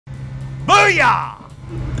Booyah!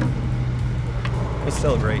 Let's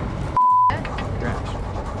celebrate.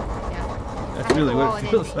 Yeah. That's really what it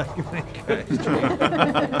feels like.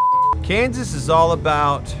 Kansas is all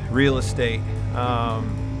about real estate.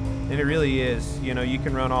 And it really is. You know, you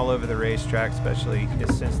can run all over the racetrack, especially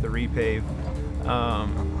since the repave.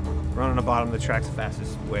 Run on the bottom of the track's the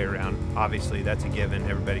fastest way around. Obviously, that's a given.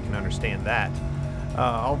 Everybody can understand that.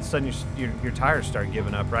 All of a sudden, your tires start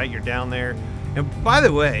giving up, right? You're down there. And by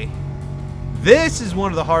the way, this is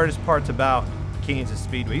one of the hardest parts about Kansas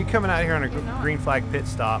Speedway. You're coming out here on a green flag pit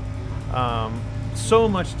stop. So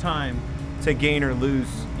much time to gain or lose,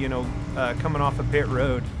 you know, coming off a pit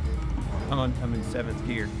road. I'm in 7th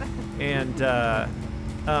gear. And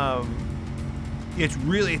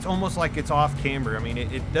it's almost like it's off camber. I mean,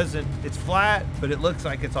 it's flat, but it looks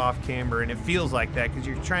like it's off camber, and it feels like that because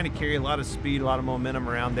you're trying to carry a lot of speed, a lot of momentum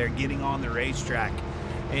around there, getting on the racetrack.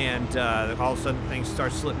 And all of a sudden things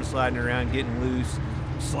start slipping, sliding around, getting loose.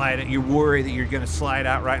 You worry that you're going to slide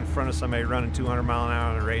out right in front of somebody running 200 mile an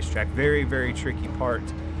hour on the racetrack. Very, very tricky part,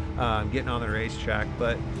 getting on the racetrack.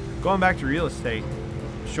 But going back to real estate,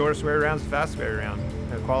 shortest way around is the fastest way around.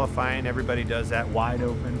 Qualifying, everybody does that, wide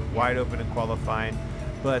open in qualifying.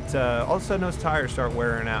 But all of a sudden those tires start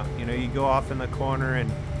wearing out. You know, you go off in the corner and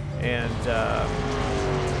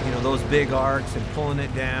you know, those big arcs and pulling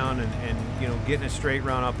it down and you know, getting a straight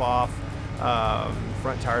run up off.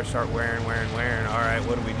 Front tires start wearing. All right,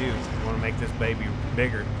 what do? We want to make this baby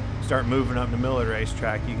bigger. Start moving up in the middle of the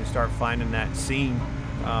racetrack. You can start finding that seam.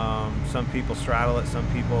 Some people straddle it.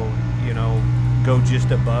 Some people, you know, go just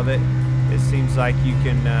above it. It seems like you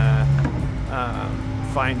can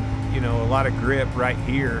find, you know, a lot of grip right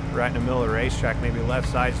here, right in the middle of the racetrack. Maybe left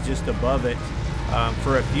side's just above it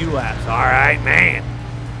for a few laps. All right, man.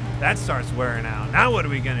 That starts wearing out. Now what are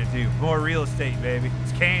we gonna do? More real estate, baby.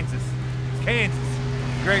 It's Kansas. It's Kansas.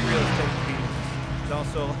 Great real estate in Kansas. There's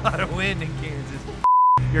also a lot of wind in Kansas.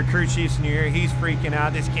 Your crew chief's in your ear. He's freaking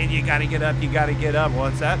out. This kid, you gotta get up. You gotta get up.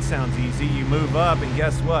 Well, that sounds easy. You move up, and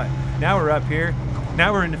guess what? Now we're up here.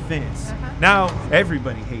 Now we're in the fence. Now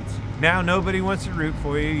everybody hates you. Now nobody wants to root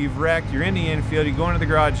for you. You've wrecked. You're in the infield. You go into the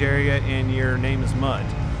garage area, and your name is mud.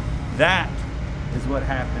 That is what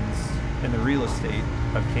happens in the real estate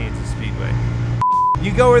of Kansas Speedway.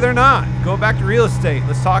 You go where they're not. Go back to real estate.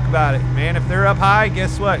 Let's talk about it, man. If they're up high,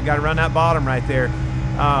 guess what? Got to run that bottom right there.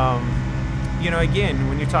 You know, again,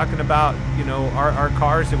 when you're talking about, you know, our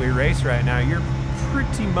cars that we race right now, you're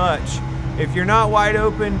pretty much, if you're not wide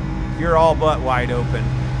open, you're all but wide open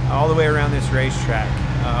all the way around this racetrack.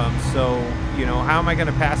 So, you know, how am I going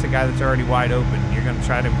to pass a guy that's already wide open? You're going to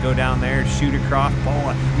try to go down there, shoot across,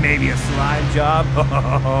 pull maybe a slide job.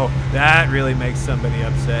 Oh, that really makes somebody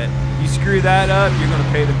upset. You screw that up, you're going to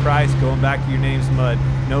pay the price going back to your name's mud.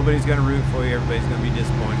 Nobody's going to root for you. Everybody's going to be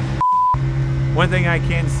disappointed. One thing I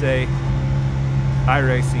can say,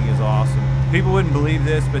 iRacing is awesome. People wouldn't believe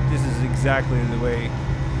this, but this is exactly the way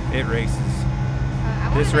it races.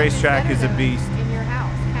 This racetrack is a beast. In your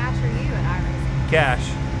house, Cash or you at iRacing?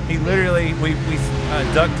 Cash. He literally, we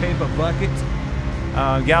duct tape a bucket,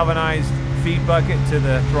 galvanized feed bucket to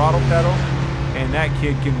the throttle pedal, and that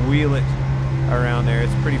kid can wheel it around there.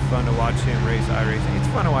 It's pretty fun to watch him race iRacing. It's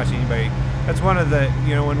fun to watch anybody. That's one of the,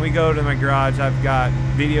 you know, when we go to my garage, I've got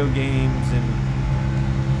video games and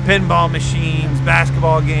pinball machines,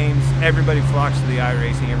 basketball games. Everybody flocks to the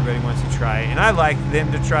iRacing. Everybody wants to try it. And I like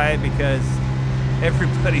them to try it because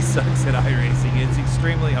everybody sucks at iRacing. It's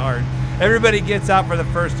extremely hard. Everybody gets out for the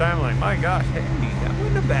first time like, my gosh, hey, that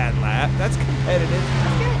wasn't a bad lap. That's competitive.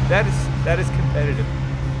 That is competitive.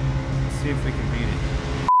 Let's see if we can beat it.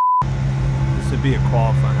 This would be a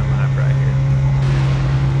qualifying lap right here.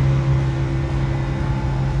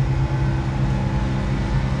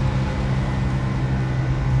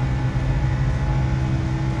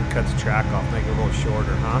 Cut the track off, make it a little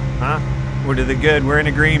shorter, huh? We're to the good. We're in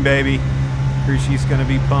the green, baby. Crew chief's gonna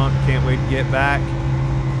be pumped. Can't wait to get back.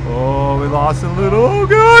 Oh, we lost a little. Oh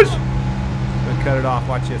gosh! We'll cut it off.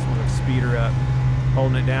 Watch this. We're gonna speed her up,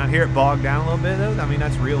 holding it down. Hear it bog down a little bit though. I mean,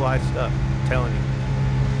 that's real life stuff. I'm telling you.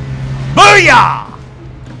 Booyah!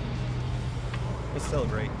 Let's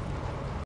celebrate.